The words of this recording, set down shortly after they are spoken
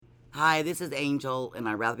Hi, this is Angel, and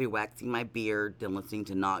I'd rather be waxing my beard than listening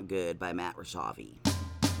to Not Good by Matt Rashavi.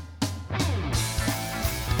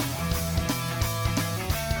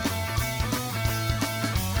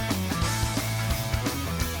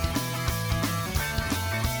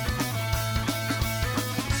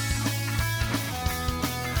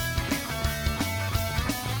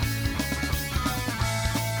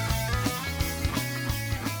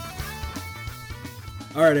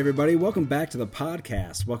 All right, everybody, welcome back to the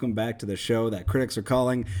podcast. Welcome back to the show that critics are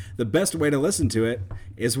calling the best way to listen to it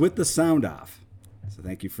is with the sound off. So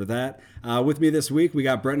thank you for that. With me this week, we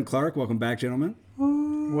got Brett and Clark. Welcome back, gentlemen.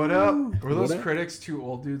 What up? Were those What up? critics two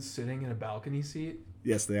old dudes sitting in a balcony seat?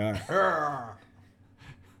 Yes, they are. Urgh.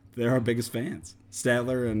 They're our biggest fans.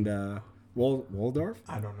 Statler and Waldorf?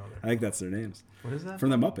 I don't know I think that's their names. What is that? From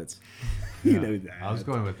the Muppets. Yeah. You know that. I was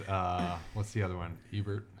going with what's the other one?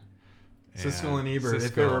 Ebert. Siskel and Ebert,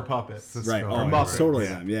 if they were puppets. Siskel Right. Oh, and Muppets. it's totally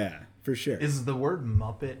Yeah. them. Yeah, for sure. Is the word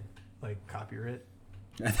Muppet like copyright?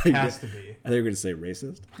 I think Has to be. I think we're going to say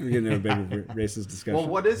racist. We're getting into a big racist discussion. Well,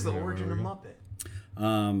 what is the Yeah, origin there of we go.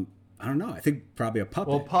 Muppet? I don't know. I think probably a puppet.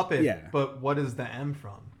 Well, puppet. Yeah. But what is the M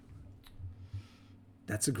from?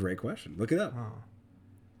 That's a great question. Look it up. Oh,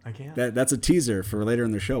 I can't. That's a teaser for later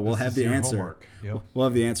in the show. We'll This have is the your answer. homework. Yep. We'll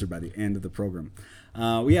have the answer by the end of the program.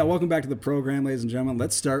 Yeah, welcome back to the program, ladies and gentlemen.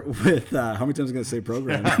 Let's start with how many times am I going to say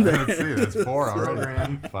program? Let's see. That's 4 already.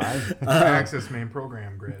 Program. 5. Access main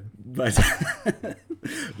program grid. But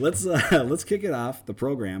let's kick it off the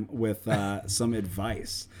program with some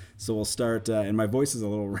advice. So we'll start, and my voice is a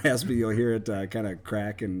little raspy. You'll hear it kind of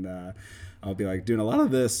crack, and I'll be like doing a lot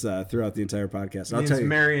of this throughout the entire podcast. I'll Means tell you.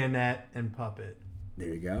 marionette and puppet. There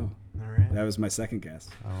you go. All right. That was my second guess.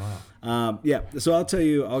 Oh wow. Yeah, so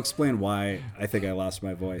I'll explain why I think I lost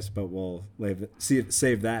my voice, but we'll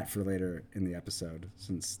save that for later in the episode,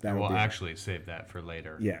 since that We'll would be actually save that for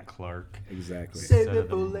later. Yeah. Clark. exactly. Save Instead it of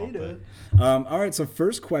for the later. All right, so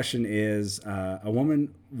first question is a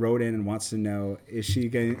woman wrote in and wants to know, she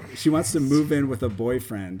wants to move in with a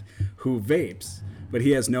boyfriend who vapes, but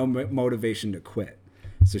he has no motivation to quit.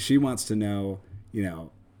 So she wants to know,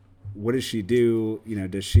 what does she do?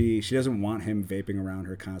 Does she doesn't want him vaping around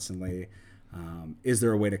her constantly. Is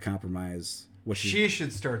there a way to compromise what She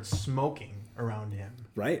should start smoking around him.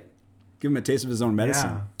 right? Give him a taste of his own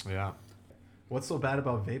medicine. Yeah. Yeah. What's so bad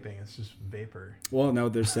about vaping? It's just vapor. Well, no,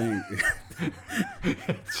 they're saying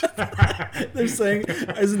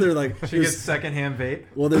isn't there like She gets secondhand vape.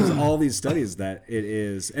 well, there's all these studies that it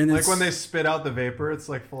is, and Like it's, when they spit out the vapor, it's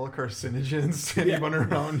like full of carcinogens to Yeah. anyone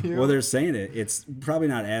around you. well, they're saying it's probably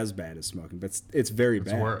not as bad as smoking, but it's very It's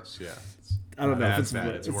bad. worse. Yeah. I don't know if As it's bad.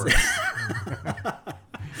 wor- It's it's- worse.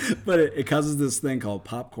 But it causes this thing called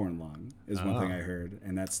popcorn lung, is one Oh. thing I heard,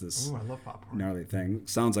 and that's this Ooh, I love popcorn. gnarly thing.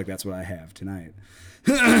 Sounds like that's what I have tonight.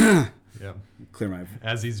 Yeah. Clear my.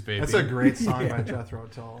 As he's vaping. That's a great song Yeah. by Jethro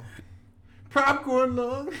Tull. Popcorn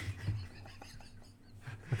lung.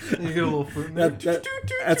 You get a little fruit in there.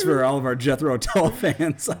 That's for all of our Jethro Tull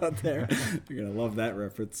fans out there. You're gonna love that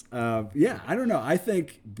reference. Yeah, I don't know. I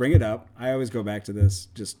think bring it up. I always go back to this.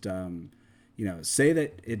 Just say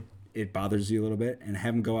that it bothers you a little bit, and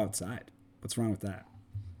have him go outside. What's wrong with that?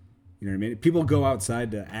 You know what I mean? People go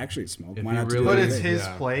outside to actually smoke. If Why you not? really- But do it's it? his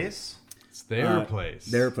Yeah. place. It's their place.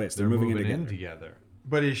 their place. They're moving in together.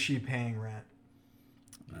 But is she paying rent?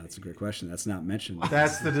 That's a great question. That's not mentioned.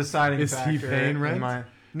 That's the deciding Is he factor. paying in rent?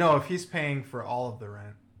 No, if he's paying for all of the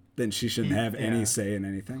rent. Then she shouldn't have Yeah. any say in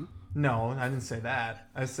anything. No, I didn't say that.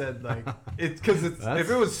 I said like it's because it's That's- if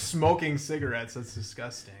it was smoking cigarettes, that's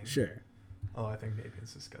disgusting. Sure. Oh, I think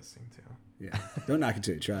vaping's disgusting too. Yeah. Don't knock it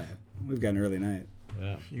till you try it. We've got an early night.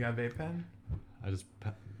 Yeah. You got vape pen? I just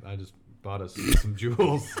bought us some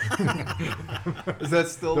jewels. Is that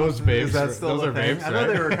still Those Is vapes that are- still those the are thing? vapes, I know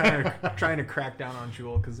they right? were kind of trying to crack down on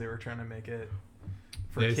Juul because they were trying to make it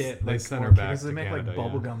for They kid. sent Like her more back kids. They to make Canada, like yeah.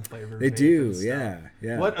 bubblegum flavors. They do. Yeah.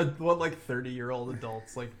 Yeah. What like 30-year-old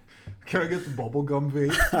adults like? Can I get the bubblegum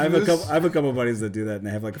vape? I have a couple buddies that do that, and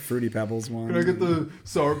they have like a Fruity Pebbles one. Can I get the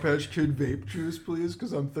Sour Patch Kid vape juice, please?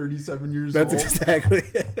 Because I'm 37 years That's old. exactly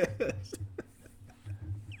it.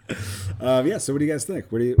 Yeah. So, what do you guys think?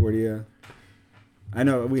 Where do you? I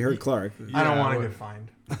know we heard Clark. I don't Yeah, want to what- get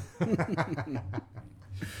fined.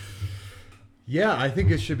 Yeah, I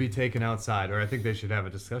think it should be taken outside, or I think they should have a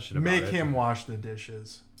discussion about Make it. him wash the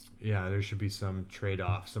dishes. Yeah, there should be some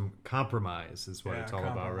trade-off, some compromise is what Yeah, it's all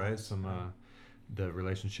about, right? compromise. Some the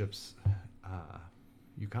relationships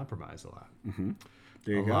you compromise a lot.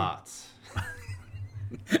 There you a go. lot.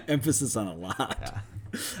 Emphasis on a lot.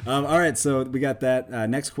 All right, so we got that.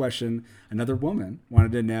 Next question. Another woman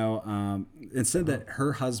wanted to know, and said that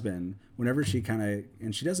her husband, whenever she kind of,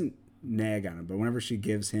 and she doesn't nag on him, but whenever she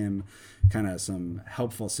gives him kind of some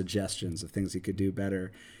helpful suggestions of things he could do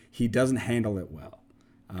better, he doesn't handle it well.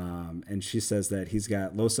 And she says that he's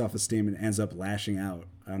got low self-esteem and ends up lashing out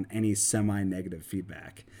on any semi-negative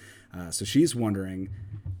feedback. So she's wondering,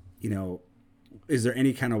 is there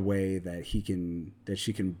any kind of way that she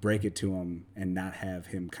can break it to him and not have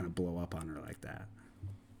him kind of blow up on her like that?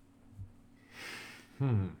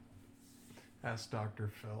 Ask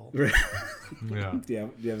Dr. Phil. Yeah. Do you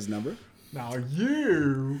have his number? Now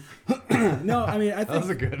you. No, I mean, I That think was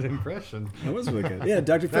a good impression. that was really good. Yeah,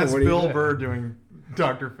 Dr. Phil, That's what do you Bill think? Burr doing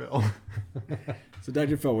Dr. Phil. So,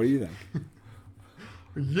 Dr. Phil, what do you think?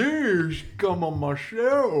 You should come on my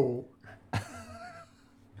show I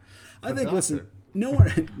think, doctor. listen, no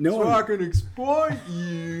one. so I can exploit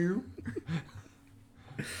you.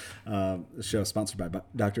 The show is sponsored by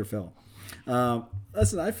Dr. Phil.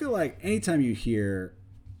 Listen, I feel like anytime you hear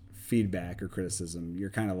feedback or criticism, you're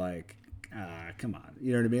kind of like, come on.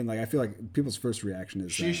 You know what I mean? Like, I feel like people's first reaction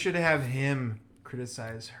is She should have him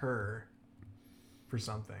criticize her for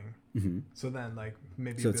something. Mm-hmm. So then, like,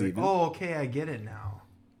 maybe So be it's like, even? oh, okay, I get it now.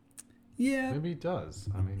 Yeah, Maybe he does.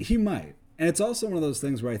 I mean, he might. And it's also one of those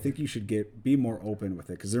things where I think you should be more open with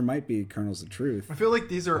it, because there might be kernels of truth. I feel like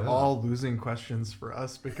these are all losing questions for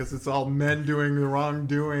us because it's all men doing the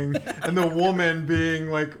wrongdoing and the woman being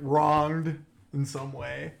like wronged in some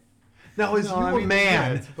way. Now, as No, you I a mean,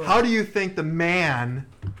 man, yeah, but- how do you think the man?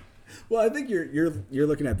 Well, I think you're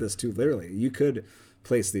looking at this too literally. You could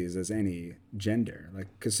place these as any gender, like,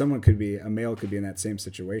 because a male could be in that same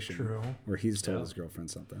situation. True. Where he's told Yeah. his girlfriend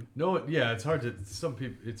something. no, yeah, it's hard to. Some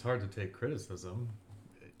people, it's hard to take criticism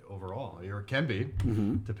overall, or it can be,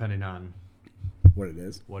 depending on What it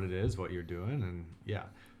is. what it is, what you're doing, and yeah,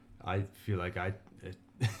 I feel like I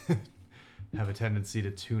have a tendency to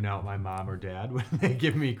tune out my mom or dad when they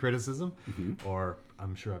give me criticism, or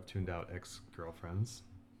I'm sure I've tuned out ex-girlfriends.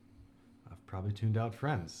 I've probably tuned out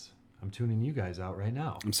friends. I'm tuning you guys out right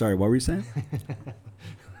now. I'm sorry, what were you saying?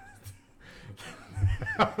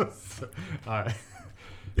 All right.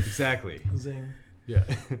 Exactly. Zing. Yeah.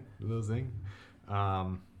 Little zing.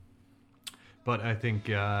 But I think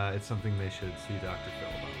it's something they should see Dr. Phil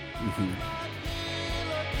about.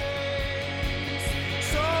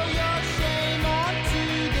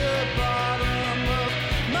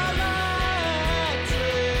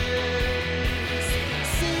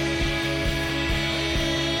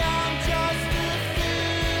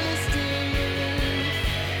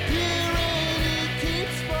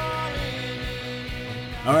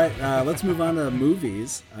 All right, let's move on to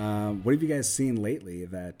movies. What have you guys seen lately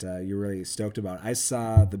that you're really stoked about? I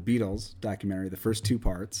saw the Beatles documentary, the first 2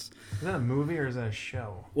 parts. Is that a movie or is that a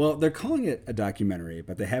show? Well, they're calling it a documentary,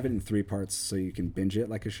 but they have it in 3 parts so you can binge it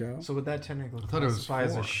like a show. So would that technically thought it was classify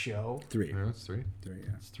as a 4. show? 3. No, it's 3. 3, yeah.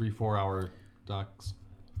 It's 3 4-hour docs.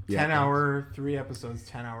 10-hour, 3 episodes,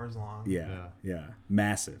 10 hours long. Yeah.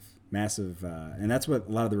 Massive. And that's what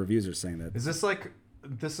a lot of the reviews are saying. That Is this like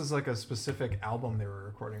a specific album they were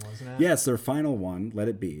recording, wasn't it? yeah, it's their final one, Let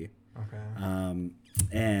It Be. Okay.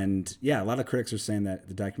 And yeah, a lot of critics are saying that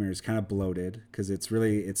the documentary is kind of bloated because it's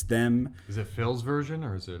them. Is it Phil's version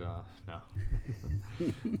or is it no?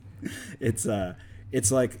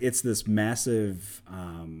 It's like it's this massive.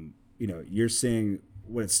 You're seeing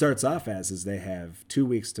what it starts off as is they have 2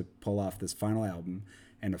 weeks to pull off this final album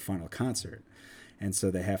and a final concert. And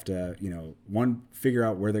so they have to, one, figure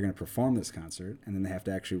out where they're going to perform this concert, and then they have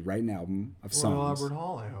to actually write an album of Royal songs. Albert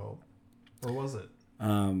Hall, I hope. Or was it?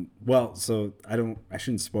 Well, so I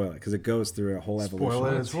shouldn't spoil it because it goes through a whole evolution. Spoil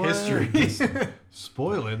it, it's That's history.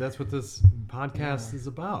 Spoil it. That's what this podcast is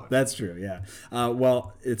about. That's true, yeah.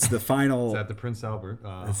 Well, it's the final. Is that the Prince Albert?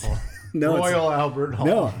 No, it's- Royal Albert Hall.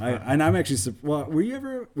 no, and I'm actually. Well, were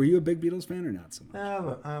you a big Beatles fan or not so much?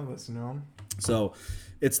 I listen to him. So,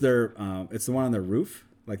 it's the one on their roof.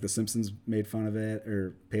 Like the Simpsons made fun of it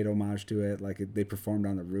or paid homage to it. Like they performed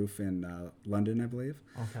on the roof in London, I believe,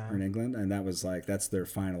 or in England, and that's their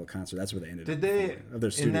final concert. That's where they ended. Did they, of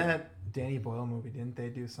their studio. in that Danny Boyle movie, didn't they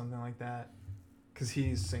do something like that? Because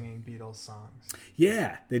he's singing Beatles songs.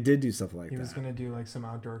 Yeah, they did do stuff like He that. was going to do like some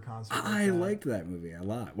outdoor concert. I that. liked that movie a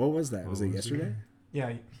lot. What was that? Was it yesterday?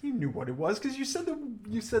 Yeah, he knew what it was because you said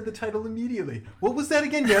the title immediately. What was that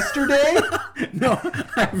again? Yesterday? No,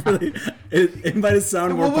 it might have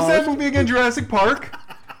sounded more What was that polished. movie again? Jurassic Park?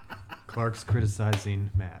 Clark's criticizing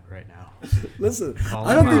Matt right now. Listen, Call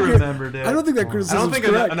I don't him think out. you're- Remembered it. I don't think that I criticism don't think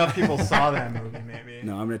is correct. enough people saw that movie. Maybe.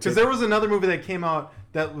 No, I'm gonna Because take. there was another movie that came out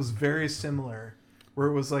that was very similar. where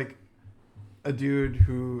it was like a dude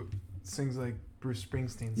who sings like Bruce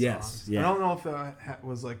Springsteen songs. yeah. I don't know if that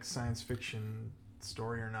was like science fiction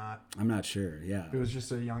story or not. I'm not sure. Yeah. It was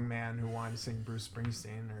just a young man who wanted to sing Bruce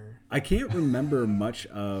Springsteen. Or I can't remember much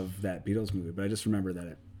of that Beatles movie, but I just remember that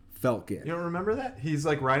it felt good. you don't remember that? He's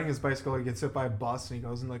like riding his bicycle, he gets hit by a bus, and he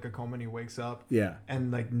goes in like a coma and he wakes up. Yeah.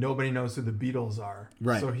 And like nobody knows who the Beatles are.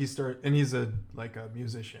 Right. So he's a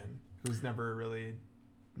musician who's never really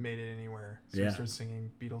made it anywhere. So Yeah. he starts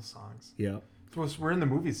singing Beatles songs. Yeah. So we're in the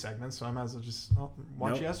movie segment, so I might as well just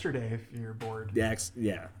watch Nope. Yesterday if you're bored.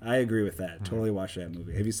 Yeah, I agree with that. Totally watched that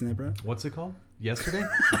movie. Have you seen that, bro? What's it called? Yesterday?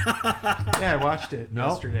 Yeah, I watched it No.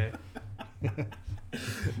 yesterday.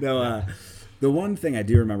 No, the one thing I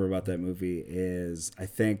do remember about that movie is I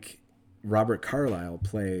think Robert Carlyle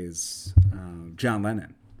plays John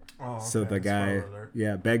Lennon. Oh, okay. So the guy, Spoiler alert.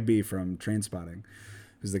 yeah, Begbie from Trainspotting,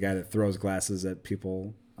 who's the guy that throws glasses at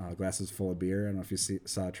people, glasses full of beer. I don't know if you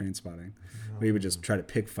saw Trainspotting. But he would just try to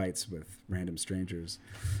pick fights with random strangers.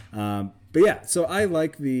 But yeah, so I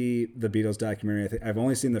like the Beatles documentary. I've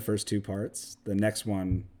only seen the first 2 parts. The next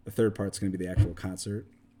one, the third part's going to be the actual concert,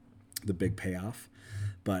 the big payoff.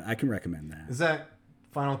 But I can recommend that. Is that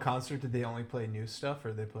final concert? Did they only play new stuff, or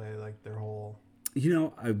did they play like their whole? You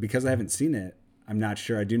know, because I haven't seen it, I'm not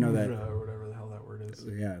sure. I do know that. Oeuvre, or whatever the hell that word is.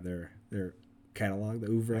 Yeah, their catalog, the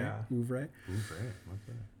oeuvre. Yeah. Oeuvre. What's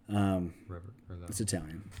that? Reverend, or that? It's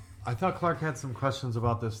Italian. I thought Clark had some questions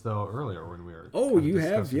about this though earlier when we were. Oh, kind of you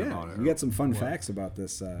have, discussing yeah. about it. You got some fun What? facts about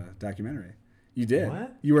this documentary. You did.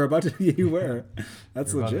 What? You were about to. You were.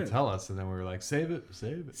 That's You were about legit. to tell us, and then we were like, "Save it,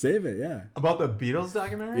 save it." Save it. Yeah. About the Beatles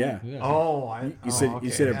documentary? Yeah. Yeah. Oh, You said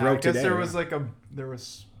it broke I guess today, there right? was there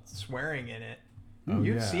was swearing in it. Oh,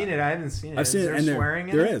 You've yeah. seen it. I haven't seen it. I've Is seen it, there and swearing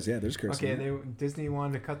in there it? is. Yeah, there's cursing. Okay, Disney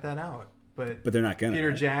wanted to cut that out, but but they're not gonna. Peter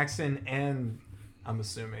right? Jackson and I'm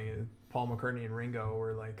assuming Paul McCartney and Ringo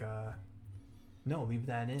were like, no, leave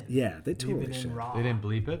that in. Yeah, they Leave totally it in should. raw. They didn't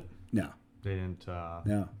bleep it. No. They didn't.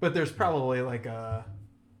 No. But there's probably like a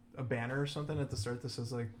banner or something at the start that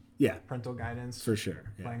says like Yeah, parental guidance for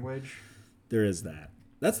sure. Yeah. language. There is that.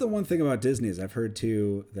 That's the one thing about Disney is I've heard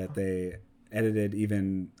too that they edited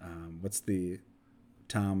even what's the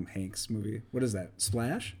Tom Hanks movie? What is that?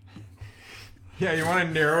 Splash? Yeah, you want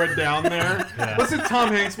to narrow it down there? Yeah. What's the Tom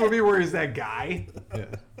Hanks movie where he's that guy? Yeah.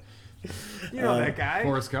 You know that guy?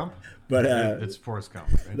 Forrest Gump. But It's Forrest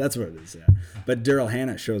Gump. Right? that's what it is. Yeah. But Daryl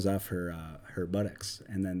Hannah shows off her buttocks,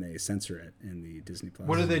 and then they censor it in the Disney Plus.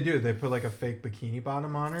 What do they do? They put like a fake bikini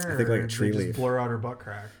bottom on her? I think like a or tree they leaf. just blur out her butt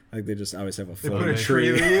crack. Like they just always have a They floating put a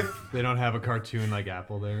tree leaf. They don't have a cartoon like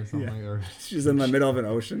Apple there or something. Yeah. Or She's in the middle of an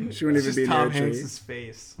ocean. She wouldn't It's even just be near Tom a tree. Hanks'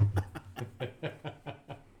 face.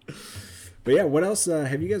 But yeah, what else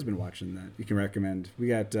have you guys been watching that you can recommend? We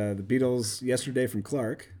got the Beatles Yesterday from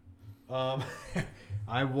Clark.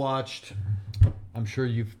 I watched. I'm sure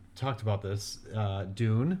you've talked about this.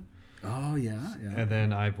 Dune, Oh yeah, yeah. and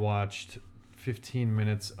then I've watched 15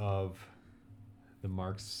 minutes of the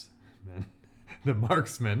Marksman, the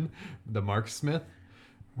Marksmith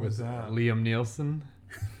What's with that? Liam Neeson.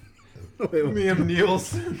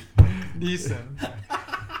 Liam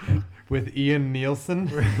Neeson. With Ian Nielsen.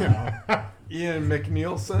 Ian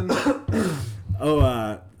McNeilson.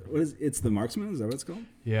 Oh, what is it's the Marksman? Is that what it's called?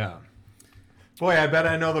 Yeah. Boy, I bet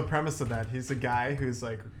I know the premise of that. He's a guy who's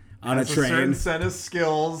like On a has certain train. set of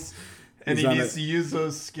skills, and He's he on needs a- to use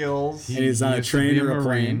those skills. And he's on a used to train be or a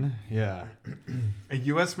plane. Yeah. A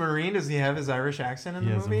U.S. Marine? Does he have his Irish accent in He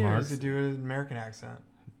the has a movie, or mark. does he do an American accent?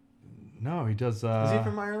 No, he does. Is he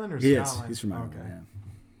from Ireland or He is. Scotland? He's from Ireland. Okay. Yeah.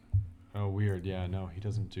 Oh, weird. Yeah, no, he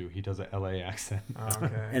doesn't do. He does a LA accent. Oh,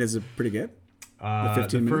 okay. And is it pretty good? The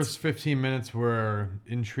 15 minutes? first 15 minutes were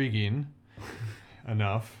intriguing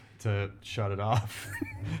enough to shut it off.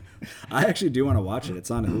 I actually do want to watch it.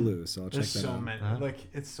 It's on Hulu, so I'll check There's that so out. many. Huh? Like,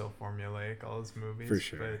 it's so formulaic, all his movies. For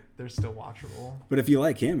sure. But they're still watchable. But if you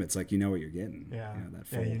like him, it's like you know what you're getting. Yeah. You know, that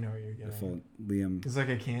full, Yeah, you know what you're the getting. full Liam, It's like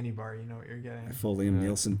a candy bar. You know what you're getting. the full Liam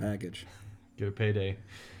Nielsen package. Get a payday.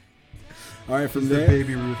 All right, from It's the there.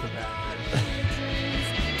 Baby Ruth of that.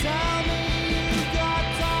 Tell me you got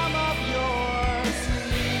time up your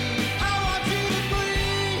sleeve. I want you to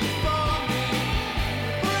breathe for me,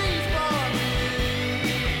 breathe for me.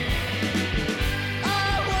 I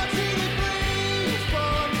want you to breathe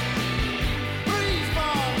for me, breathe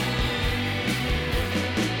for me.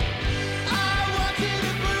 I want you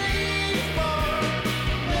to breathe for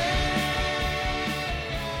me.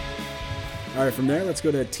 All All right, from there, let's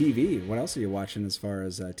go to TV. What else are you watching as far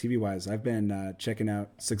as TV wise? I've been checking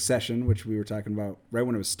out Succession, which we were talking about right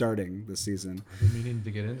when it was starting this season. I've been meaning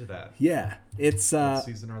to get into that. Yeah, it's What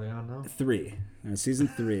season are they on now? 3. Season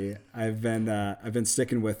 3. I've been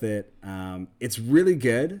sticking with it. It's really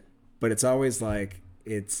good, but it's always like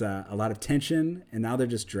it's a lot of tension, and now they're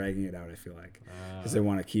just dragging it out. I feel like because they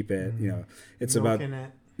want to keep it. You know, it's about Milking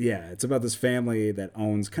it. it's about this family that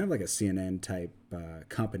owns kind of like a CNN type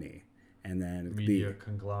company, and then Media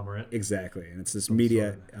conglomerate. exactly, and it's this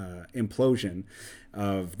media implosion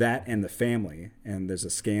of that and the family, and there's a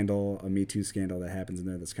scandal, a Me Too scandal that happens in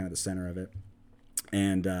there that's kind of the center of it,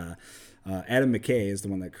 and Adam McKay is the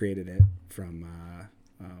one that created it from.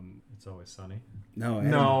 It's Always Sunny.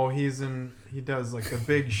 No, he does like The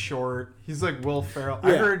Big Short. He's like Will Ferrell.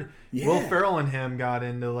 I Yeah. heard Yeah. Will Ferrell and him got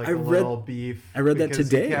into like I a read- little beef. I read that because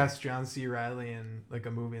today. He cast John C. Reilly in like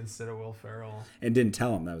a movie instead of Will Ferrell. and didn't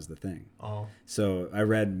tell him that was the thing. Oh, So I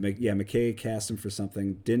read, McKay cast him for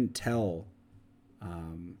something, didn't tell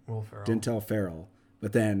Will Ferrell. Ferrell,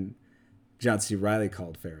 but then John C. Reilly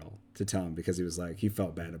called Ferrell to tell him because he was like, he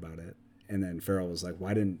felt bad about it. And then Ferrell was like,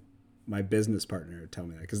 why didn't my business partner tell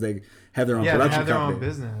me that? Because they have their own Yeah, they production have their company. own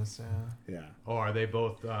business. Yeah, Yeah. Oh, are they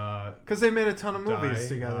both because they made a ton of movies Die,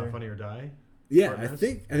 together. Funny or Die? Yeah, Partners? I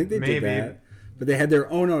think they Maybe. did that. But they had their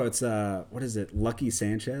own. No, it's what is it? Lucky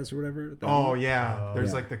Sanchez or whatever. That Oh one? yeah, there's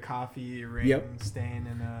Yeah. like the coffee ring Yep. stain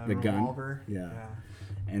in a The gun. revolver. Yeah.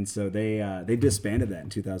 And so they disbanded that in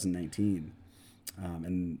 2019,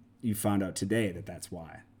 and you found out today that that's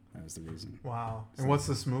why. That was the reason. Wow. And what's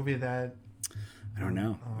this movie that? I don't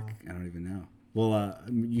know. Oh. I don't even know. Well,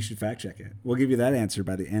 you should fact check it. We'll give you that answer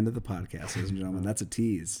by the end of the podcast, ladies and gentlemen. That's a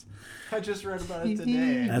tease. I just read about it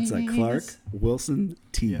today. That's a Clark Wilson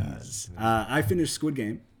tease. I finished Squid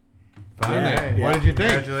Game. Finally. Yeah. What did you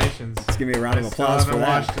think? Congratulations. Let's give me a round of I still applause for haven't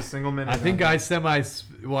that. watched a single minute. I think of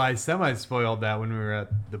it. I semi spoiled that when we were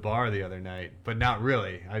at the bar the other night, but not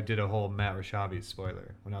really. I did a whole Matt Rashavi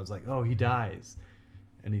spoiler when I was like, "Oh, he dies,"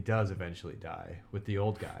 and he does eventually die with the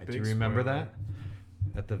old guy. Do you Big remember spoiler.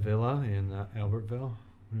 that at the villa in Albertville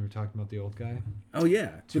when we were talking about the old guy? Oh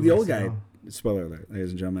yeah, so 2 the old weeks guy. ago. Spoiler alert,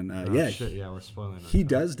 ladies and gentlemen. Oh, Yeah, shit, yeah, we're spoiling. he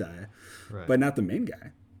ourselves. does die, right. but not the main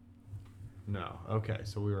guy. No. Okay,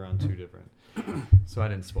 so we were on two different. So I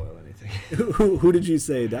didn't spoil anything. Who did you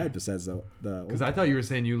say died besides the old Because I thought you were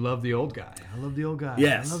saying you love the old guy. I love the old guy.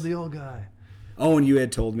 Yes. I love the old guy. Oh, and you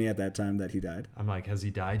had told me at that time that he died. I'm like, has he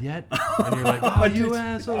died yet? And you're like, oh, you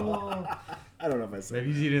asshole. I don't know if I said.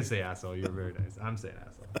 Maybe you didn't say asshole. You were very nice. I'm saying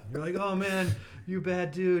asshole. You're like, oh man, you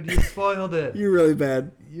bad dude. You spoiled it. You're really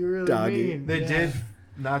bad. You're really doggy. mean. They Yeah. did,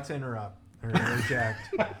 not to interrupt or interject.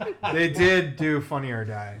 They did do Funny or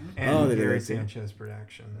Die and Oh, they did Gary that too. Sanchez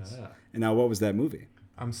Productions. Yeah. And now, what was that movie?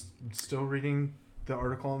 I'm still reading the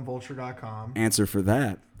article on Vulture.com. Answer for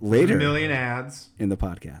that A later million ads. in the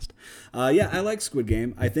podcast. Yeah, I like Squid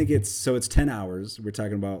Game. I think it's 10 hours. We're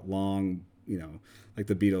talking about long, like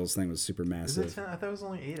the Beatles thing was super Is massive. it 10? I thought it was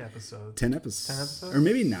only 8 episodes. 10 episodes. 10 episodes? Or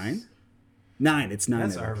maybe 9? 9. It's 9.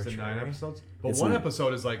 That's I think. arbitrary. Is it 9 episodes? But It's one not.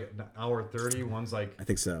 episode is like an hour 30. One's like I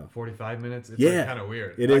think so. 45 minutes. It's Yeah, like kind of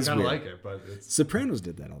weird. it I is kind of weird. like it, but it's. Sopranos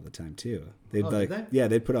did that all the time too. They'd Oh, did they? yeah,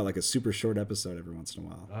 they'd put out like a super short episode every once in a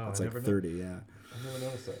while. Oh, it's I like never 30, yeah. I never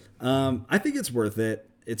noticed that. I think it's worth it.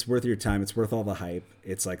 It's worth your time. It's worth all the hype.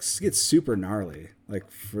 It's super gnarly.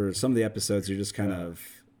 Like for some of the episodes, you're just kind of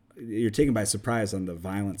you're taken by surprise on the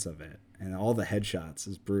violence of it, and all the headshots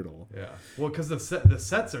is brutal. Yeah. Well, because the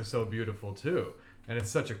sets are so beautiful too, and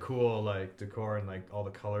it's such a cool like decor, and like all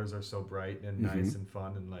the colors are so bright and Mm-hmm. nice and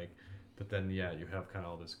fun, and like, but then you have kind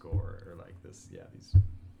of all this gore or like this these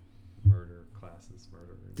murder classes,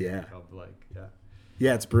 Yeah. of like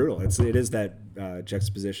Yeah, it's brutal. It is that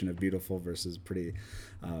juxtaposition of beautiful versus pretty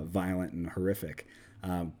violent and horrific.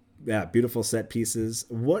 Yeah, beautiful set pieces.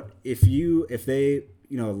 What if they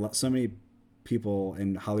so many people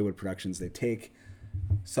in Hollywood productions, they take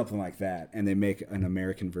something like that and they make an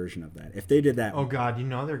American version of that. If they did that, Oh, God, you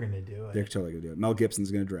know they're going to do they're it. totally gonna do it. Mel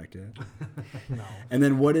Gibson's gonna direct it. No. And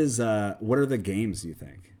then what are the games you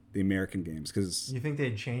think? The American games? Because You think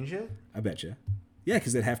they'd change it? I bet you, yeah,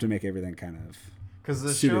 because they'd have to make everything kind of Because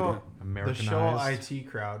the Suited show, it. the show Americanized. IT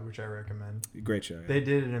Crowd, which I recommend, great show. Yeah. they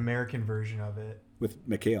did an American version of it. With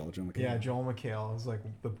McHale, Joe McHale. Yeah, Joel McHale was like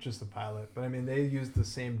just the pilot, but I mean they used the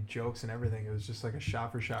same jokes and everything. It was just like a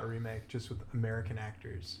shot-for-shot remake, just with American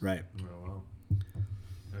actors. Right. Oh wow.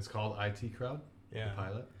 And it's called IT Crowd. Yeah. The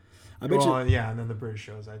pilot. I bet Well, you. yeah, and then the British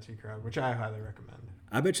show is IT Crowd, which I highly recommend.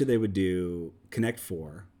 I bet you they would do Connect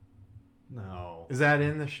 4, No. Is that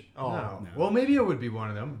in the? No. Well, maybe it would be one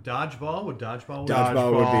of them. Dodgeball? Would dodgeball?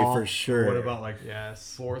 Dodgeball would be Dodgeball. for sure. What about like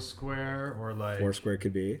Yes. Foursquare or like Foursquare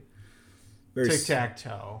could be. Very Tic tac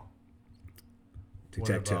toe. Tic what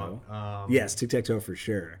tac toe. about, Yes, tic tac toe for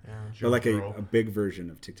sure. Yeah. Or like Joe a big version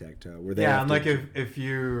of tic tac toe. Where they Yeah, have and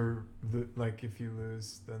to- like if you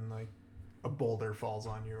lose, then like a boulder falls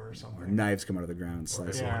on you or or something. knives come out of the ground,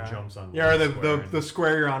 slice it. Someone jumps on Yeah, or one square the and-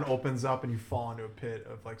 square you're on opens up and you fall into a pit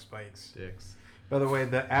of like spikes. Dicks. By the way,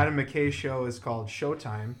 the Adam McKay show is called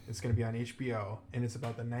Showtime. It's going to be on HBO, and it's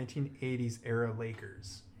about the 1980s era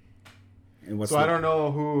Lakers. And what's So the, I don't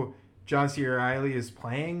know who John C. Reilly is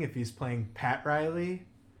playing, if he's playing Pat Riley,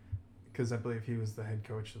 because I believe he was the head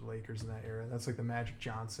coach of the Lakers in that era. That's like the Magic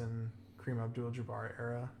Johnson, Kareem Abdul-Jabbar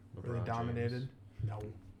era, where LeBron they dominated. James. No.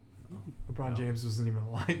 LeBron No. James wasn't even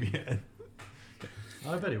alive yet.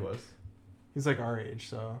 I bet he was. He's like our age,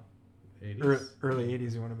 so 80s. early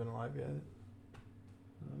 80s he wouldn't have been alive yet.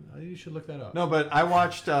 You should look that up. No, but I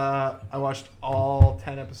watched all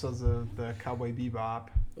 10 episodes of the Cowboy Bebop.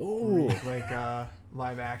 Oh. Like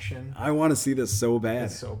live action. I want to see this so bad.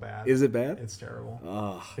 It's so bad. Is it bad? It's terrible.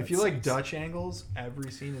 Oh, If that you like sucks. Dutch angles,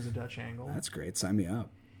 every scene is a Dutch angle. That's great. Sign me up.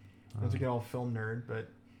 Not to get all film nerd, but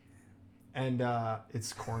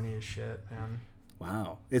it's corny as shit, man.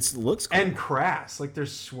 Wow. It looks cool. And crass. Like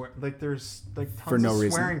there's tons For no of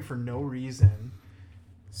reason? swearing for no reason.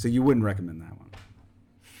 So you wouldn't recommend that one?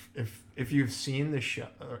 If you've seen the show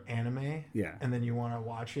anime, Yeah. and then you want to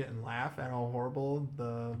watch it and laugh at how horrible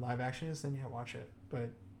the live action is, then yeah, watch it. But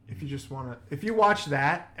if you just want to, if you watch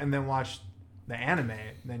that and then watch the anime,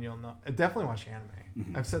 then you'll know. Definitely watch the anime.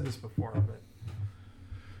 Mm-hmm. I've said this before, but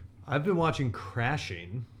I've been watching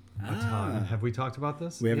Crashing a ton. Have we talked about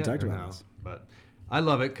this? We haven't yet talked or about no? this. But I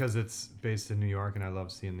love it because it's based in New York, and I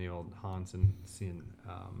love seeing the old haunts and seeing,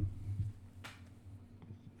 I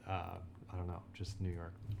don't know, just New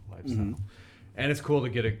York lifestyle. Mm-hmm. And it's cool to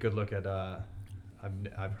get a good look at.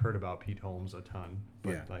 I've heard about Pete Holmes a ton,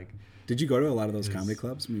 but Yeah. like Did you go to a lot of those Is- comedy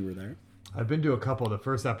clubs when you were there? I've been to a couple. The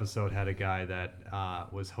first episode had a guy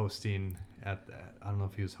that was hosting at I don't know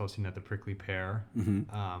if he was hosting at the Prickly Pear,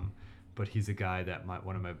 but he's a guy that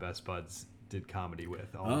one of my best buds did comedy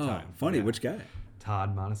with all the Oh, time. funny. Yeah. Which guy?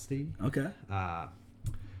 Todd Modesty. Okay. I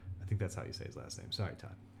think that's how you say his last name. Sorry,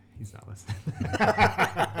 Todd. He's not listening.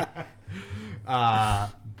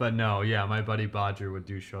 But no, yeah, my buddy Bodger would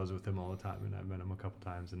do shows with him all the time, and I met him a couple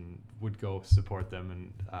times and would go support them,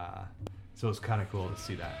 and so it's kind of cool to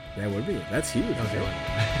see that. That would be. That's huge. That was the right?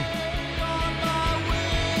 only-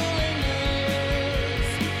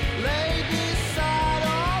 Lay beside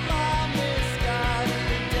all my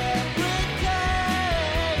misguided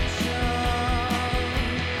deprecation.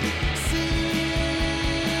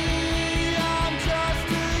 See, I'm just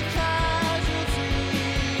a casualty,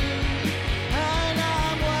 and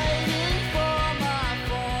I'm waiting for my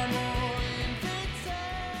formal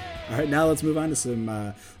invitation. All right, now let's move on to some.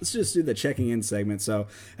 Let's just do the checking in segment. So,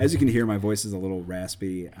 as you can hear, my voice is a little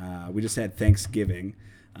raspy. We just had Thanksgiving,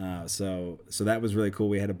 so that was really cool.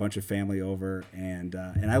 We had a bunch of family over, and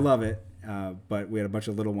I love it. But we had a bunch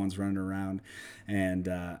of little ones running around, and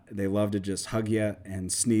they love to just hug you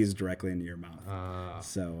and sneeze directly into your mouth.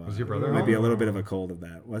 So Was your brother might be a home? little bit of a cold of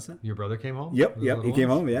that. What's that? Your brother came home? Yep, Those yep. little He came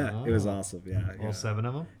ones? home. Yeah, it was Oh. awesome. Yeah, All yeah. 7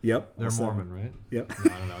 of them? Yep. They're all seven. Mormon, right? Yep. I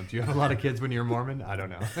don't know. Do you have a lot of kids when you're Mormon? I don't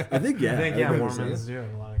know. I think yeah. I think yeah, everybody was Mormons saying. do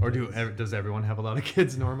have a lot of Or kids. does everyone have a lot of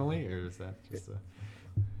kids normally, or is that just a...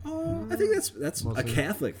 I think that's a Mostly.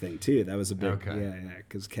 Catholic thing too. That was a big Okay. yeah,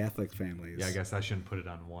 because Catholic families. Yeah, I guess I shouldn't put it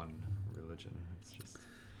on one religion. It's just...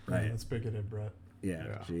 Right. That's bigoted, Brett. Yeah,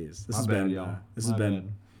 Yeah. jeez. This My has bad, been y'all. this My has been bad.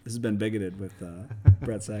 this has been bigoted with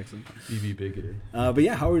Brett Saxon. EV bigoted. But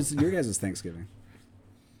yeah, how was your guys' Thanksgiving?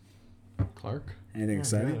 Clark? Anything Yeah,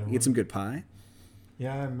 exciting? good. Eat some good pie.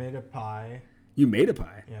 Yeah, I made a pie. You made a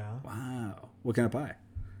pie. Yeah, Wow. What kind of pie?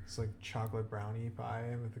 it's like chocolate brownie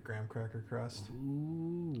pie with a graham cracker crust.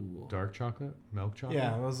 Ooh. Dark chocolate? Milk chocolate?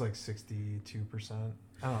 Yeah, it was like 62%.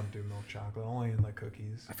 I don't do milk chocolate, only in like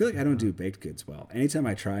cookies. I feel like I don't do baked goods well. Anytime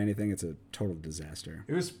I try anything, it's a total disaster.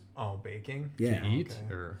 It was baking. To Yeah. eat?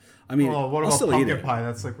 Okay. Or... I mean, Well, what I'll about still eat pumpkin it. pie?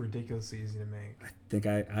 That's like ridiculously easy to make. I think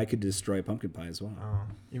I could destroy pumpkin pie as well. Oh,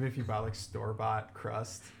 even if you buy like store bought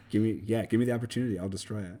crust. Give me the opportunity. I'll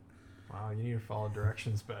destroy it. Wow, you need to follow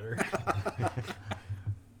directions better.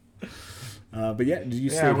 But yeah, did you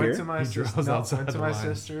yeah, I stay went here? to my He draws sis- no, outside went to the my lines.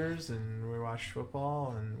 sisters and we watched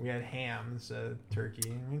football and we had ham instead of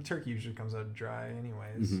turkey. I mean, turkey usually comes out dry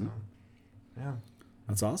anyways. Mm-hmm. So, yeah.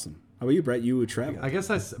 That's awesome. How about you, Brett? You would travel. I guess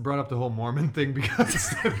I brought up the whole Mormon thing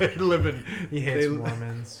because they live in... He hates they-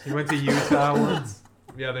 Mormons. He went to Utah once.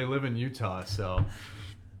 Yeah, they live in Utah, so...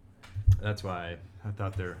 That's why I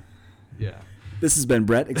thought they're, yeah. This has been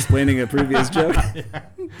Brett explaining a previous joke. Yeah.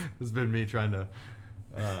 This has been me trying to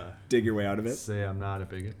Dig your way out of it. say I'm not a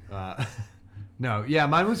bigot. No, yeah,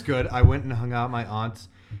 mine was good. I went and hung out. My aunt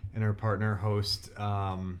and her partner host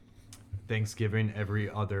Thanksgiving every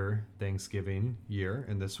other Thanksgiving year,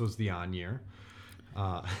 and this was the on year.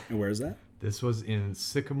 And where is that? This was in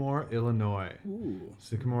Sycamore, Illinois. Ooh.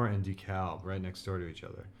 Sycamore and DeKalb, right next door to each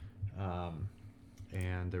other.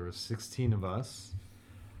 And there was 16 of us.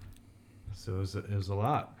 So it was a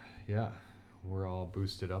lot. Yeah. We're all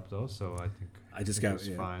boosted up, though, so I think I just it got was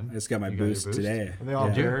yeah, fine. I just got my You got your boost boost? today. Are they all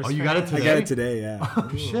yeah. Bears? Oh, you got it fans? today? I got it today, yeah.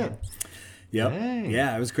 Oh, shit. Yep. Dang.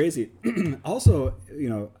 Yeah, it was crazy. Also,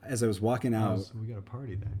 as I was walking out, We got a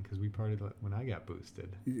party then, because we partied when I got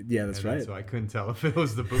boosted. yeah, that's And then right. So I couldn't tell if it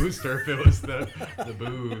was the boost or if it was the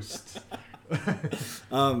boost.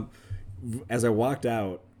 As I walked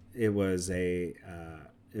out, it was a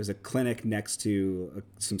clinic next to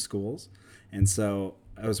some schools, and so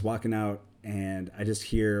I was walking out, and I just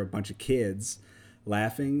hear a bunch of kids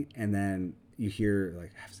laughing, and then you hear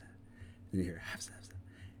like, and you hear,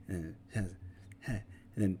 and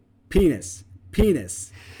then penis,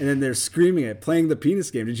 and then they're screaming it, playing the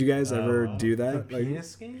penis game. Did you guys ever do that? The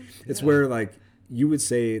penis game? It's where like you would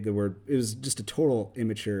say the word. It was just a total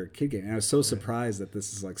immature kid game, and I was so surprised that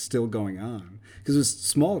this is like still going on because it was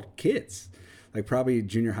small kids, like probably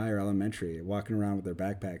junior high or elementary, walking around with their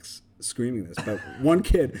backpacks screaming this. But one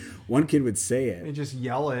kid would say They it. just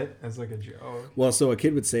yell it as like a joke. Well, so a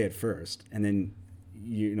kid would say it first, and then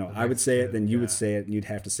I would say it, then you would yeah. say it, and you'd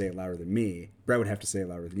have to say it louder than me. Brett would have to say it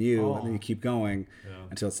louder than you, and then you keep going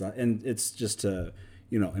until it's not. And it's just to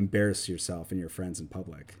embarrass yourself and your friends in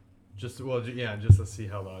public. Just to see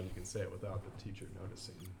how loud you can say it without the teacher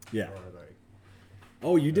noticing. Yeah. Or like,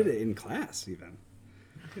 Oh, you did it in class even.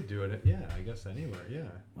 you could do it. Yeah, I guess anywhere. Yeah.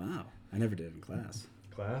 Wow, I never did it in class.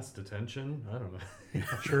 Class, detention. I don't know.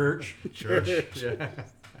 Church. Church. Yeah.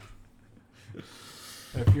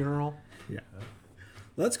 A funeral. Yeah.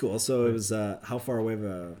 Well, that's cool. So it was how far away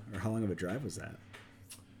or how long of a drive was that?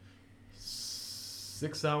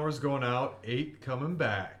 6 hours going out, 8 coming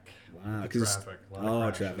back. Wow, The 'cause- traffic. A lot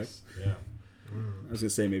of traffic. crashes. Yeah. I was gonna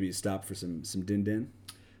say maybe you stopped for some din din.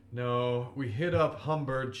 No, we hit up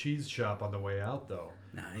Humbird Cheese Shop on the way out, though.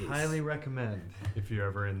 Nice. Highly recommend if you're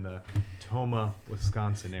ever in the Toma,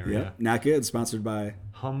 Wisconsin area. Yeah, not good. Sponsored by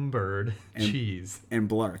Humbird And- Cheese and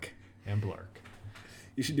Blark. and Blark.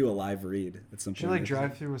 You should do a live read at some Should you point. like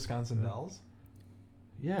drive through Wisconsin Dells?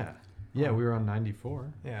 Yeah. Yeah, we were on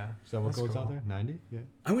 94. Yeah. Is that what that's goes cool. out there? 90? Yeah.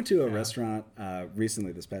 I went to a Yeah. restaurant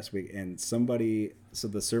recently this past week, and so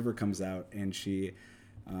the server comes out and she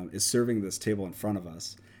is serving this table in front of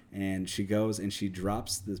us, and she goes and she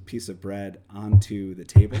drops this piece of bread onto the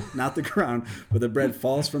table, not the ground, but the bread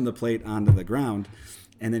falls from the plate onto the ground,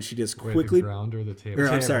 and then she just Wait, quickly. the ground or the table? Or,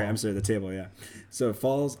 I'm Table. sorry, the table, yeah. So it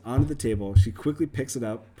falls onto the table. She quickly picks it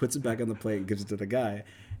up, puts it back on the plate, and gives it to the guy.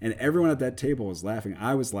 And everyone at that table was laughing.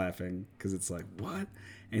 I was laughing because it's like, what?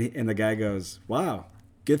 And the guy goes, wow,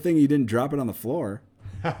 good thing you didn't drop it on the floor,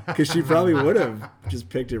 because she probably would have just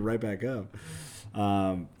picked it right back up.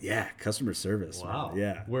 Yeah, customer service. man. Wow.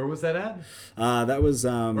 Yeah. Where was that at? That was.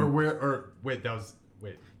 Or where? Or wait, that was.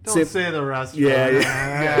 Wait. Don't say the restaurant. Yeah,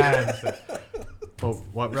 Yeah. Oh,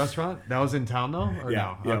 what restaurant? That was in town though, or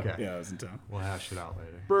yeah, no? yeah, Okay. yeah, I was in town. We'll hash it out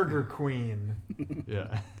later. Burger Queen.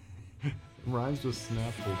 Yeah. Rhymes with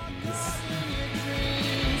snap cookies.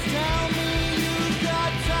 Tell me you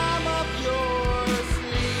got time up your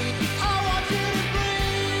sleeve. I want you to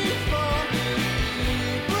breathe for me,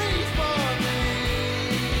 breathe for me.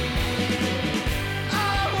 I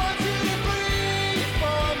want you to breathe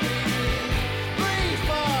for me, breathe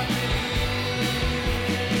for me.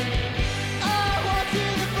 I want you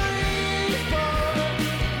to breathe for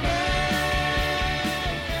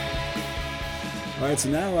me. All right, so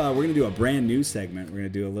now we're gonna do a brand new segment. We're gonna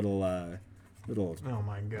do a little Oh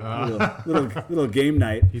my god. little game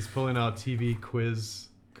night. He's pulling out TV quiz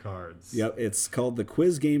cards. Yep, it's called the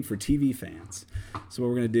quiz game for TV fans. So what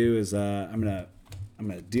we're gonna do is I'm gonna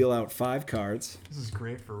deal out 5 cards. This is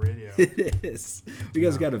great for radio. It is. You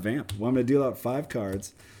guys got a vamp. Well, I'm gonna deal out 5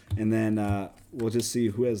 cards, and then we'll just see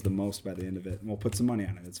who has the most by the end of it, and we'll put some money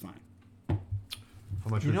on it. It's fine. How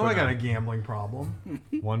much? You we know I put got a on? gambling problem.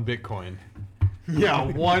 1 Bitcoin. Yeah,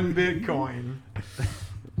 1 Bitcoin.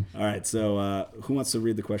 All right. So who wants to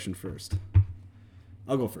read the question first?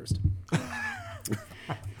 I'll go first.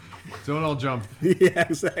 Don't all jump. Yeah,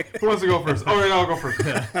 exactly. Who wants to go first? All right, I'll go first.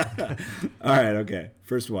 All right. Okay.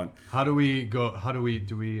 First one. How do we go? Do we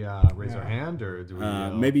raise our hand or do we?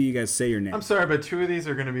 Maybe you guys say your name. I'm sorry, but 2 of these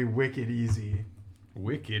are going to be wicked easy.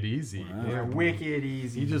 Wicked easy. Wow. Yeah, wicked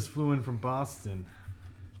easy. He just flew in from Boston.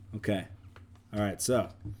 Okay. All right. So,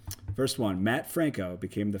 first one. Matt Franco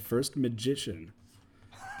became the first magician.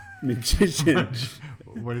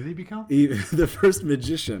 What did he become? The first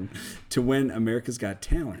magician to win America's Got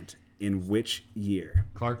Talent in which year?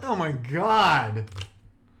 Clark. Oh my god.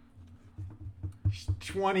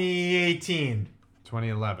 2018.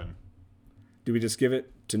 2011. Do we just give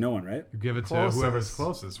it to no one, right? You give it to Closest. whoever's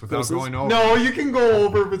closest without Closest? going over. No, you can go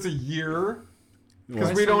over if it's a year. Because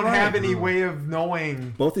Well, we don't right. have any way of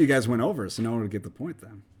knowing. both of you guys went over, so no one would get the point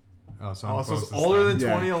then. Oh, so I'm Oh, so it's closest older then. than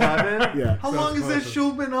Yeah. 2011? Yeah. How So long it's has that closest.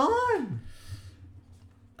 show been on?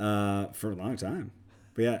 For a long time.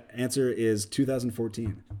 But yeah, answer is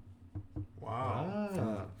 2014. Wow.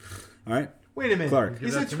 Ah. All right. Wait a minute. Clark. He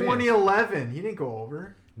Give said that to me. 2011. He didn't go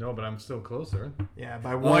over. No, but I'm still closer. Yeah,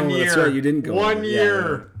 by 1 year. that's right, you didn't go One over. Yeah,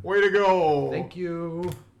 year. Way to go. Thank you.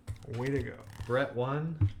 Way to go. Brett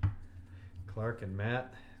 1. Clark and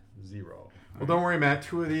Matt 0. Well, don't worry, Matt.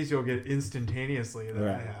 2 of these you'll get instantaneously that All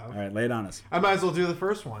I right. have. All right, lay it on us. I might as well do the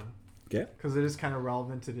first one Okay. because it is kind of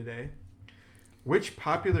relevant to today. Which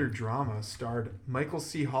popular drama starred Michael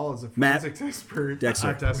C. Hall as a Matt. forensics expert?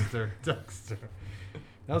 Dexter. Dexter. Dexter.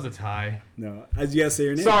 That was a tie. No. As you guys say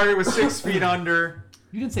your name. Sorry, it was 6 feet under.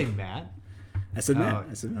 You didn't say Matt. I said Matt. Oh,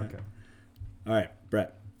 I said Matt. okay. All right,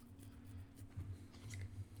 Brett.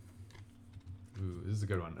 Ooh, this is a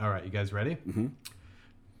good one. All right, you guys ready? Mm-hmm.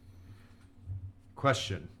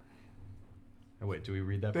 Question. Oh, wait, do we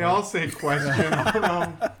read that They part? all say question on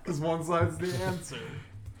them because one side's the answer.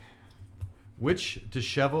 Which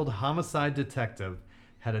disheveled homicide detective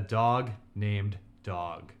had a dog named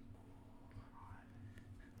Dog?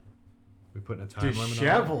 We putting a time limit on that?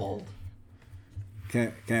 Disheveled.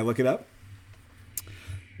 Can I look it up?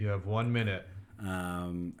 You have 1 minute.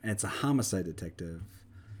 And it's a homicide detective.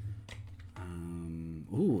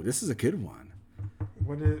 Ooh, this is a good one.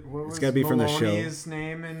 What was gotta be from the show. Maloney's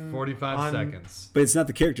name in 45 seconds. But it's not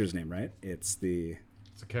the character's name, right? It's the...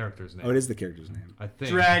 It's a character's name. Oh, it is the character's name. I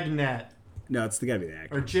think. Dragnet No, it's gotta be the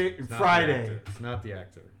actor. or It's not the Friday. actor. It's not the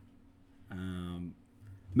actor.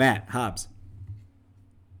 Matt Hobbs.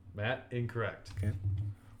 Matt, incorrect. Okay.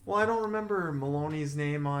 Well, I don't remember Maloney's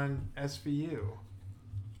name on SVU.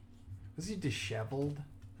 Was he disheveled?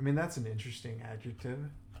 I mean, that's an interesting adjective.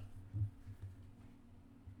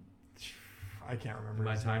 I can't remember. Am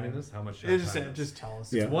I his timing name. this? How much should Yeah, I just, time this? just tell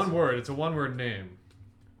us. Yeah. It's one word. It's a one-word name.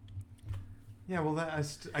 Yeah, well,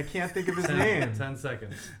 I can't think of his 10, name. 10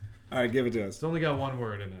 seconds. All right, give it to us. It's only got one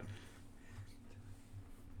word in it.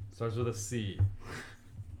 Starts with a C.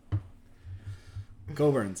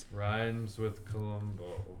 Colburns. Rhymes with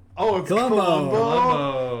Columbo. Oh, it's Columbo.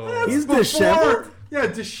 Columbo. That's He's before- disheveled? Yeah,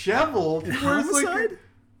 disheveled. He wears Homicide?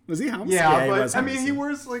 Was he homicide? Yeah, he but was I mean, he homicide.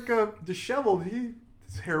 wears like a disheveled.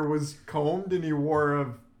 His hair was combed, and he wore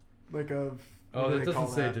a what Oh, do that they call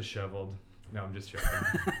doesn't say that? disheveled. No, I'm just joking.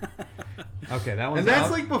 Okay, that one's And that's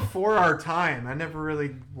out. like before our time. I never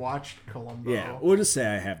really watched Columbo. Yeah, we'll just say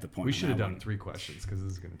I have the point. We on should have that done one. 3 questions because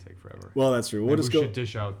this is going to take forever. Well, that's true. We'll Maybe just we go. should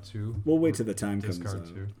dish out 2. We'll wait till the time comes Discard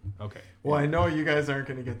up. 2. Okay. Well, I know you guys aren't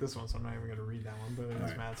going to get this one, so I'm not even going to read that one. But it is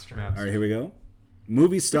Alright. Matt's turn. Matt. All right, here we go.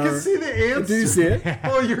 Movie star. You can see the answer. Did you see it?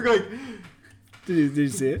 Oh, you're like, Did you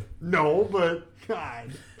see it? no, but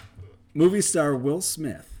God. Movie star Will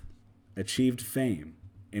Smith achieved fame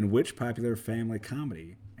in which popular family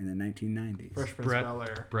comedy in the 1990s? Fresh Prince Brett. of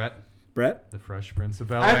Bel-Air. Brett, Brett? the Fresh Prince of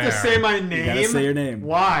Bel I Air. have to say my name. You gotta say your name.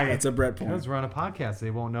 Why? That's a Brett point. Because we're on a podcast,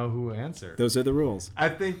 they won't know who answered. Those are the rules. I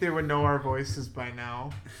think they would know our voices by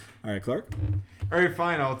now. All right, Clark. All right,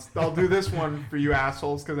 fine. I'll do this one for you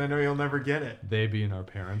assholes because I know you'll never get it. They being our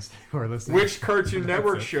parents who are listening. Which Cartoon That's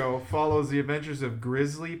Network it. show follows the adventures of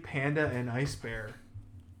Grizzly, Panda, and Ice Bear?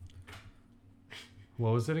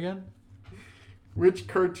 What was it again? Which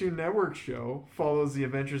Cartoon Network show follows the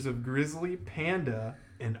adventures of Grizzly, Panda,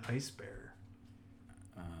 and Ice Bear?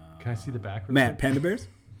 Can I see the back? real Matt, quick? Panda Bears?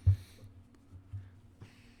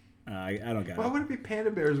 I don't got Why it. would it be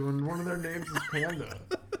Panda Bears when one of their names is Panda?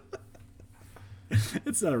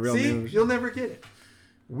 It's not a real See, name. you'll never get it.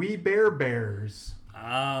 We Bear Bears.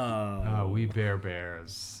 Oh. Oh, we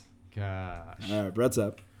bears. Gosh. All right, Brett's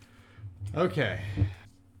up. Okay.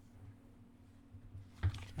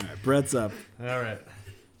 All right, Brett's up. All right.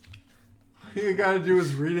 All you gotta do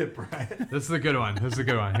is read it, Brett. This is a good one. This is a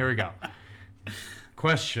good one. Here we go.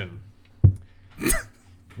 Question.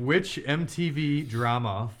 Which MTV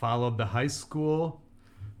drama followed the high school?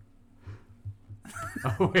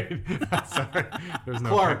 Oh, wait. Sorry. There's no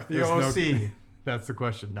Clark, the there's no- OC. That's the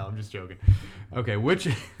question. No, I'm just joking. Okay, which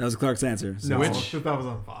That was Clark's answer. So No, Which- that was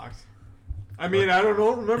on Fox. I mean, I don't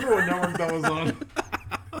know. Remember what network that was on?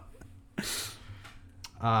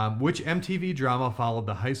 Which MTV drama followed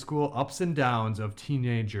the high school ups and downs of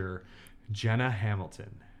teenager Jenna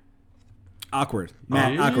Hamilton? Awkward.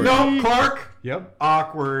 Matt, awkward. No, Clark. Yep.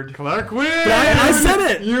 Awkward. Clark wins. But I said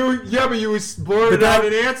it. But you blurted out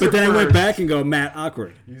an answer. But then I went first. back and go, Matt,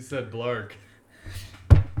 awkward. You said Blark.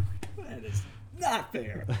 That is not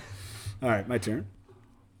fair. All right, my turn.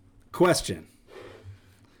 Question.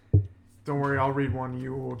 Don't worry, I'll read one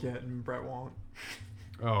you will get and Brett won't.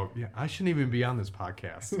 Oh, yeah. I shouldn't even be on this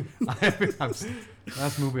podcast.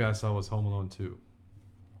 Last movie I saw was Home Alone 2.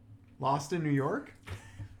 Lost in New York?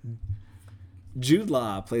 Jude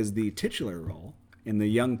Law plays the titular role in The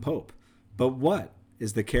Young Pope, but what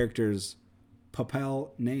is the character's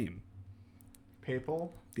papal name?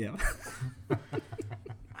 Papal? Yeah. God,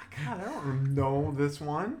 I don't know this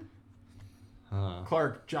one.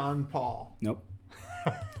 Clark, John Paul. Nope.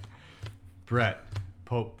 Brett,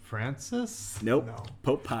 Pope Francis? Nope. No.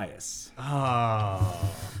 Pope Pius.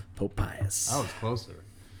 Oh, Pope Pius. I was closer.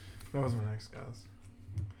 That was my next guess.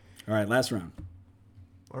 All right, last round.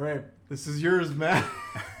 All right, this is yours, Matt.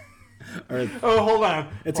 All right. Oh, hold on.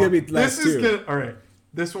 It's gonna be last This is two. gonna. All right,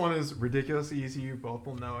 this one is ridiculously easy. You both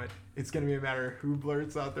will know it. It's gonna be a matter of who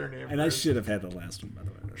blurts out their name. And I first. should have had the last one, by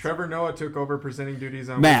the way. Trevor Noah took over presenting duties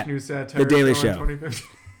on Matt, Which New Satire The Daily Show in Show. 2015.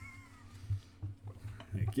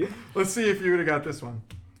 Thank you. Let's see if you would have got this one.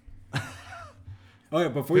 Oh, yeah,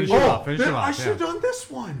 before you Finish it go, off. Finish him I off. should have Yeah. done this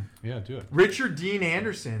one. Yeah, do it. Richard Dean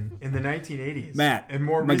Anderson in the 1980s. Matt, and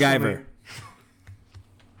more MacGyver.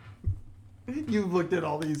 recently, you looked at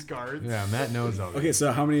all these cards. Yeah, Matt knows all Okay,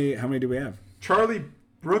 so how many do we have? Charlie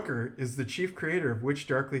Brooker is the chief creator of which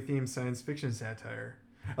darkly themed science fiction satire?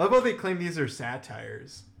 I love how they claim these are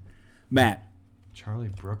satires. Matt, Charlie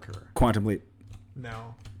Brooker. Quantum Leap.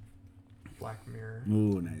 No. Black Mirror.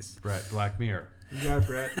 Ooh, nice. Brett, Black Mirror. You got it,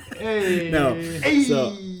 Brett. Hey. No. Hey! So,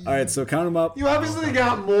 all right, so count them up. You obviously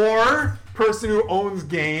got more. Person who owns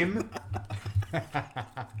game. But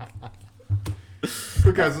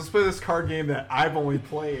guys, let's play this card game that I've only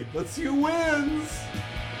played. Let's see who wins.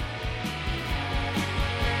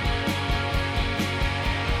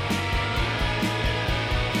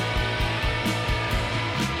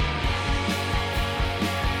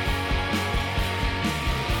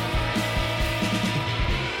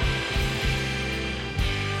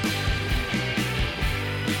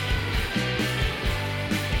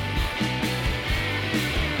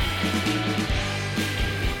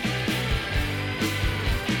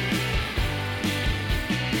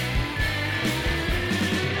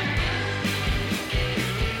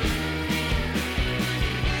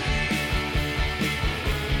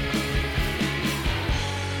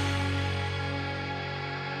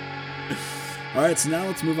 All right, so now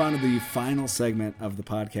let's move on to the final segment of the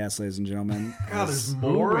podcast, ladies and gentlemen. God, there's Who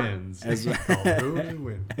more. wins? As, Who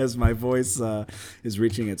wins? as my voice is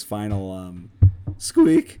reaching its final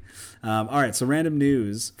squeak. All right, so random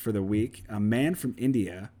news for the week. A man from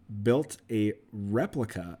India built a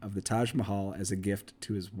replica of the Taj Mahal as a gift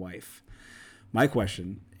to his wife. My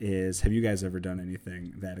question is, have you guys ever done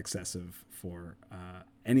anything that excessive for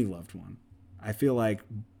any loved one? I feel like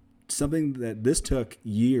something that this took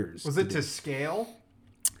years. Was it to scale?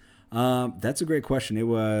 That's a great question. It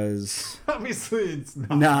was Obviously, it's not.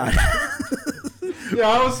 not. Yeah,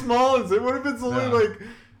 how small is it? What if it's only Yeah. like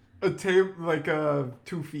a tape, like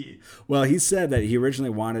 2 feet? Well, he said that he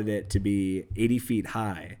originally wanted it to be 80 feet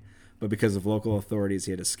high, but because of local authorities,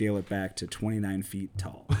 he had to scale it back to 29 feet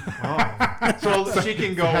tall. Oh, so she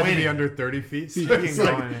can go Had to in be it. under 30 feet. She can It's go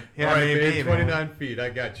like, in it. Yeah, all right, maybe, babe, man. 29 feet. I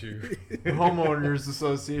got you. The homeowners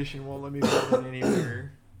association won't let me build it any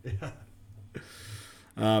bigger.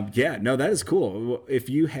 Yeah, no, that is cool. If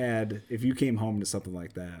you came home to something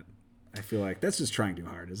like that, I feel like that's just trying too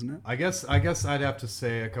hard, isn't it? I guess I'd have to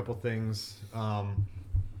say a couple things. I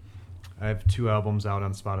have 2 albums out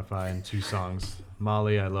on Spotify and 2 songs.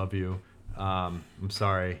 Molly, I love you. I'm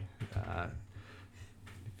sorry.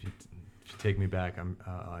 If you take me back,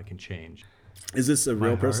 I can change. Is this a My real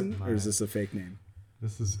heart, person or my- is this a fake name?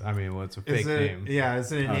 This is, I mean, well, it's a Is fake it? name. Yeah,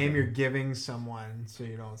 is it a name Okay. you're giving someone so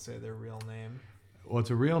you don't say their real name? Well, it's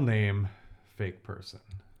a real name, fake person.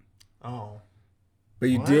 Oh, But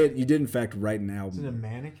you What? did in fact write an is it a album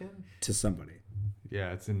mannequin? to somebody.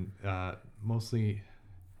 Yeah, it's in mostly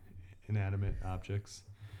inanimate objects.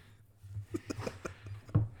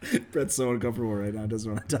 Brett's so uncomfortable right now.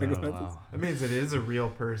 Doesn't want to talk Oh, about this. wow. That means it is a real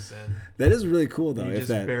person. That is really cool though. He If just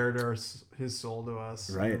that bared his soul to us.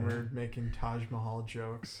 Right. And we're making Taj Mahal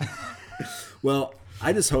jokes. well,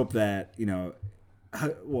 I just hope that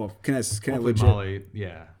well, can I Hopefully legit Molly,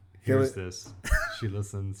 yeah, hears Can I- this. She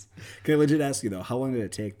listens. can I legit ask you though? How long did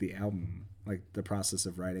it take the album, like the process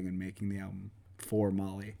of writing and making the album for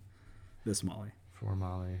Molly? This Molly. For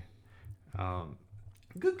Molly.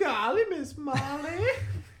 Good golly, Miss Molly.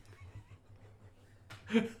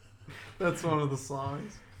 That's one of the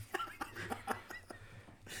songs.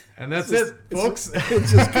 And that's it, folks.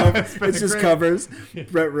 It's just covers.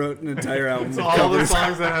 Brett wrote an entire album. It's of all the covers.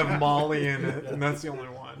 songs that have Molly in it, and that's the only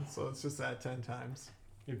one. So it's just that 10 times.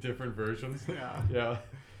 Different versions. Yeah. Yeah.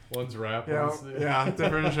 One's rap. Yeah, One's, yeah,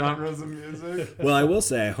 different genres of music. Well, I will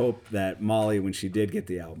say, I hope that Molly, when she did get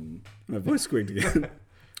the album, my voice squeaked again.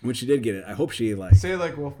 When she did get it, I hope she like. Say it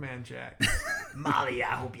like Wolfman Jack. Molly,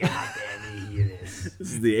 I hope you're out there and you hear this.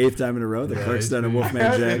 This is the 8th time in a row that Clark's done a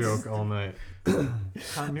Wolfman Jack. joke all night.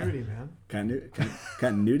 Continuity, man.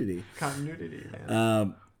 Continuity. Continuity,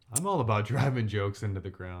 man. I'm all about driving jokes into the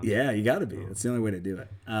ground. Yeah, you got to be. That's the only way to do it.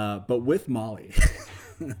 But with Molly,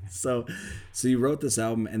 so you wrote this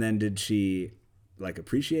album, and then did she like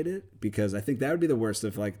appreciate it? Because I think that would be the worst.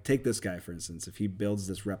 If like take this guy for instance, if he builds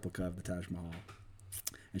this replica of the Taj Mahal,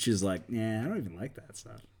 and she's like, "Yeah, I don't even like that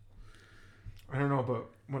stuff." I don't know, but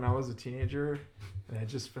when I was a teenager and I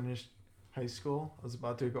just finished high school, I was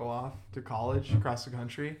about to go off to college across the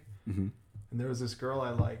country, and there was this girl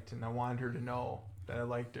I liked, and I wanted her to know that I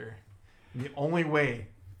liked her. And the only way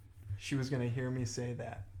she was going to hear me say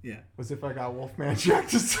that Yeah. was if I got Wolfman Jack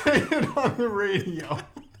to say it on the radio.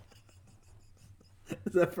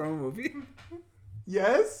 Is that from a movie?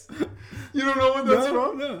 Yes? You don't know what that's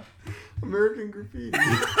from? No. American Graffiti.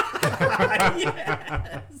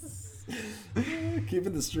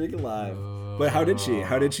 Keeping the streak alive. But how did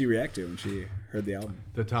she react to it when she heard the album?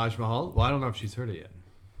 The Taj Mahal? Well, I don't know if she's heard it yet.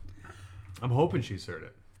 I'm hoping she's heard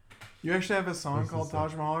it. You actually have a song called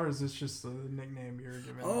Taj Mahal, or is this just the nickname you're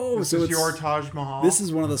giving? Oh, this so is it's- your Taj Mahal? This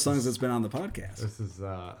is one of the songs that's been on the podcast. This is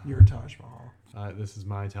your Taj Mahal. this is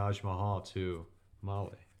my Taj Mahal to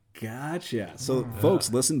Molly. Gotcha. So,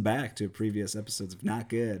 folks, listen back to previous episodes of Not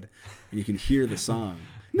Good, and you can hear the song.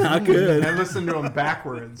 Not good. I listened to them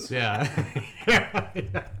backwards. Yeah.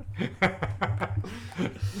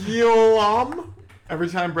 Yilam. Every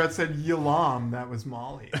time Brett said Yilam, that was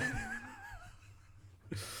Molly.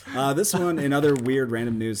 This one, in other weird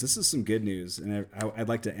random news, this is some good news, and I'd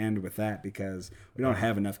like to end with that because we don't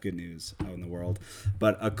have enough good news out in the world.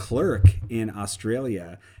 But a clerk in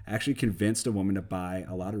Australia actually convinced a woman to buy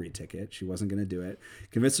a lottery ticket. She wasn't going to do it.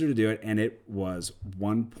 Convinced her to do it, and it was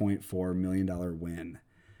 $1.4 million win,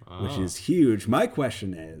 which is huge. My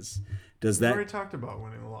question is, does We that... already talked about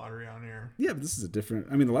winning the lottery on here. Yeah, but this is a different...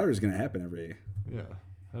 I mean, the lottery is going to happen every... Yeah.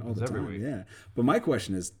 all Happens the every time, week. yeah. But my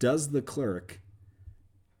question is, does the clerk...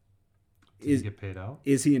 Does he get paid out?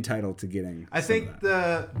 Is he entitled to getting... I some of think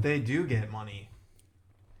that? they do get money.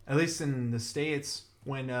 At least in the States,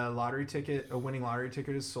 when a winning lottery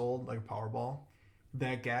ticket is sold, like a Powerball,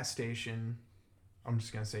 that gas station, I'm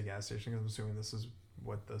just going to say gas station because I'm assuming this is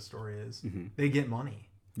what the story is, they get money.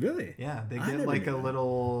 Really? Yeah, they I get never like knew a that.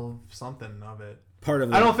 little something of it. Part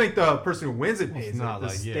of I don't think the person who wins it pays it's it. not The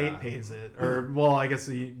like- state yeah. pays it. Or, well, I guess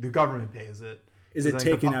the government pays it. Is it 'Cause,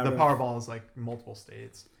 taken the, out the of... Powerball is like multiple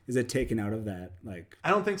states. Is it taken out of that? Like, I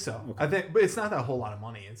don't think so. Okay. I think, but it's not that whole lot of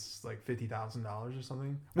money. It's like $50,000 or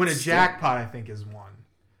something. When a That's jackpot, I think, is won.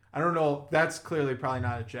 I don't know. That's clearly probably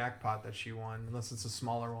not a jackpot that she won, unless it's a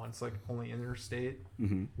smaller one. It's like only interstate.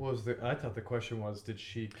 What was I thought the question was, did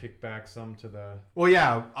she kick back some to the Well,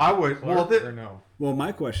 yeah, I would. clerk Well, or no? well,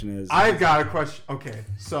 my question is... I've got a question. Okay,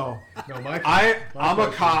 so No, my I'm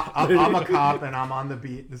a cop. I'm a cop, and I'm on the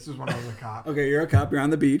beat. This is when I was a cop. Okay, you're a cop. You're on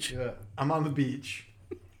the beach. Yeah. I'm on the beach,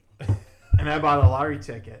 and I bought a lottery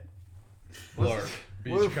ticket. Clark,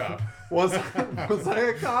 beach was- cop. Was I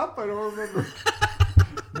a cop? I don't remember.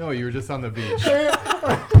 No, you were just on the beach.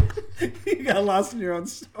 You got lost in your own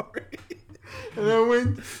story. And I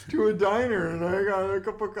went to a diner and I got a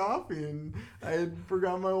cup of coffee and I had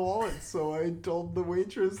forgot my wallet. So I told the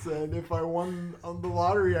waitress that if I won on the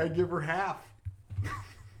lottery, I'd give her half.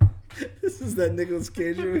 This is that Nicolas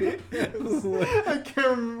Cage movie. I can't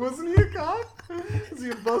remember. Wasn't he a cop? Was he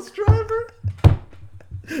a bus driver?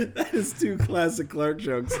 That is two classic Clark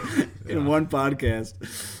jokes in one podcast.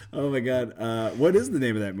 Oh my god! What is the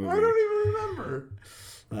name of that movie? I don't even remember.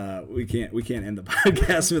 We can't end the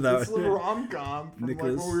podcast without This little rom-com from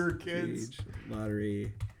Nicolas like when we were kids. Cage,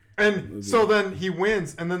 lottery. And so then he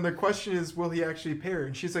wins, and then the question is, will he actually pay her?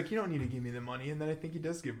 And she's like, you don't need to give me the money. And then I think he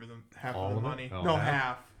does give her half All of the of it? money. Oh, No, half?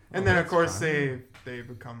 half. And Oh, then of that's course fine. they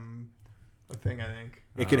become a thing. I think.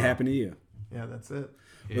 It could happen to you. Yeah, that's it.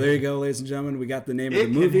 Well, there you go, ladies and gentlemen. We got the name of It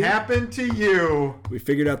the can movie. happen to you. We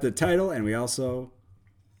figured out the title, and we also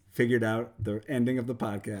figured out the ending of the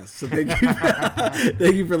podcast. So thank you,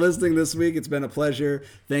 thank you for listening this week. It's been a pleasure.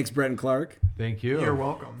 Thanks, Brett and Clark. Thank you. You're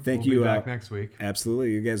welcome. Thank We'll you. be back next week.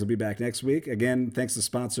 Absolutely, you guys will be back next week. Again, thanks to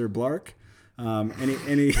sponsor Blark.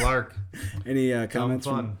 Any Clark, any comments?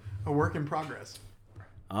 fun. A work in progress.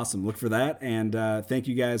 Awesome. Look for that. And thank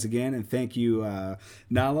you guys again. And thank you,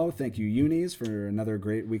 Nalo. Thank you, Unis, for another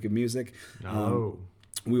great week of music. No.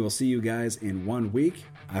 We will see you guys in 1 week.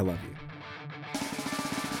 I love you.